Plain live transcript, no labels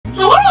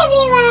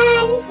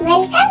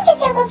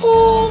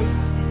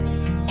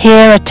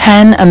Here are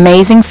 10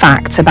 amazing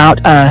facts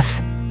about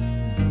Earth.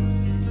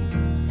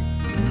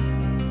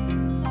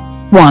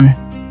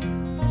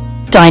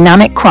 1.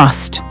 Dynamic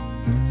crust.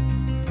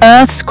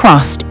 Earth's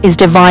crust is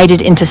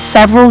divided into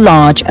several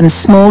large and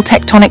small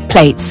tectonic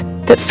plates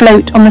that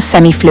float on the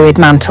semi-fluid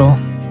mantle.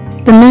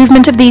 The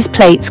movement of these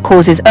plates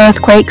causes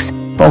earthquakes,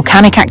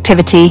 volcanic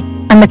activity,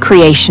 and the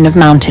creation of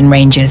mountain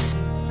ranges.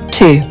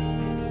 2.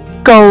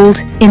 Gold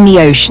in the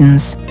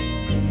oceans.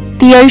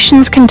 The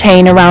oceans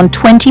contain around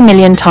 20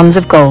 million tons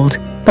of gold,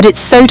 but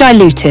it's so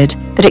diluted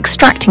that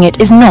extracting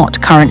it is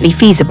not currently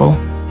feasible.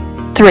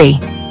 3.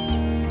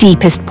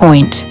 Deepest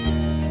point.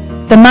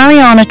 The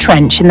Mariana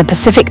Trench in the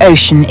Pacific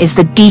Ocean is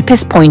the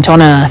deepest point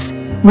on Earth,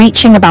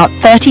 reaching about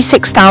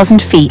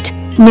 36,000 feet,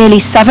 nearly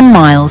 7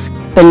 miles,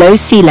 below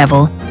sea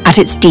level at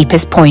its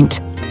deepest point,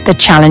 the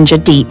Challenger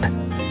Deep.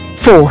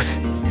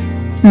 4th.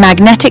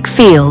 Magnetic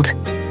field.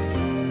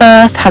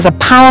 Earth has a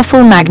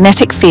powerful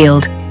magnetic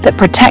field that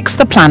protects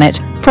the planet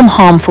from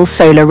harmful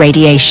solar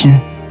radiation.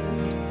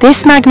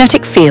 This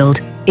magnetic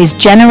field is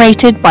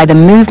generated by the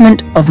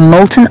movement of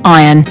molten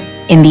iron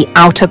in the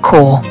outer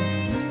core.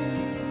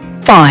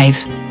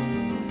 5.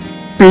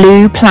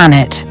 Blue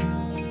planet.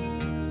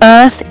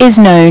 Earth is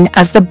known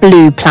as the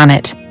blue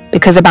planet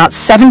because about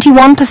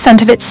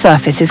 71% of its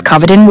surface is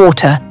covered in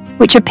water,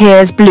 which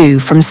appears blue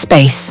from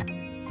space.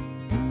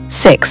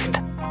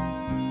 6th.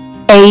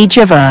 Age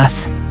of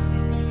Earth.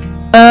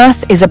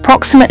 Earth is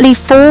approximately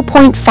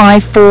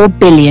 4.54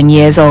 billion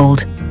years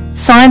old.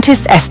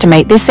 Scientists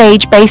estimate this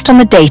age based on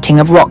the dating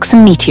of rocks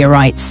and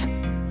meteorites.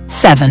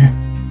 7.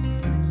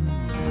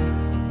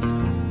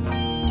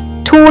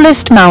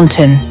 Tallest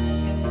mountain.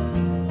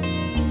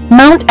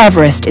 Mount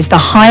Everest is the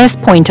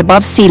highest point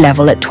above sea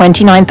level at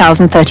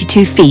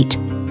 29,032 feet,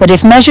 but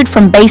if measured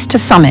from base to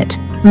summit,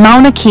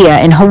 Mauna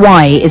Kea in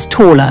Hawaii is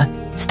taller,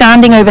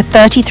 standing over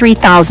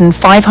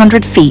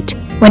 33,500 feet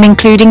when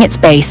including its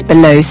base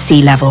below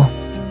sea level.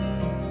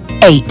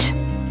 8.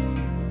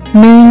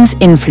 Moon's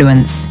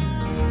influence.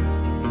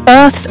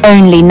 Earth's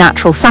only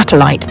natural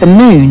satellite, the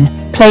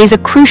Moon, plays a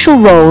crucial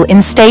role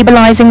in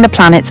stabilizing the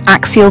planet's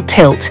axial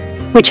tilt,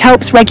 which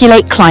helps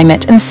regulate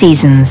climate and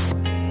seasons.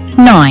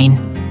 9.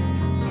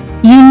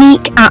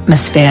 Unique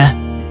atmosphere.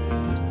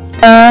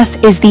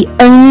 Earth is the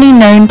only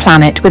known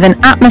planet with an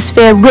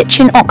atmosphere rich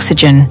in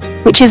oxygen,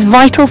 which is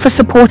vital for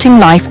supporting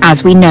life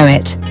as we know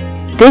it.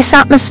 This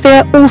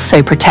atmosphere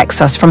also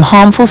protects us from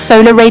harmful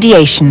solar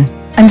radiation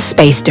and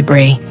space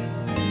debris.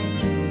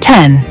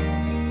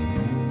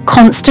 10.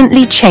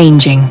 Constantly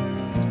changing.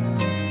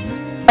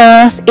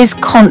 Earth is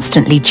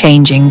constantly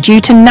changing due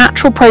to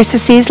natural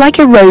processes like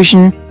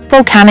erosion,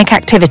 volcanic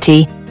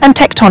activity, and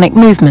tectonic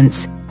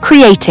movements,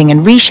 creating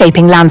and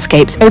reshaping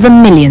landscapes over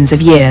millions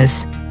of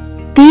years.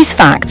 These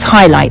facts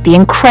highlight the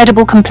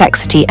incredible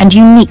complexity and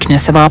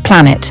uniqueness of our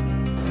planet.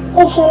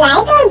 If you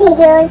like our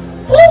videos,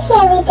 please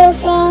share with your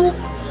friends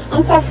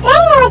and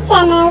subscribe our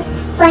channel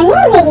for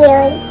new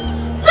videos.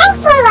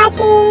 Thanks for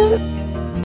watching.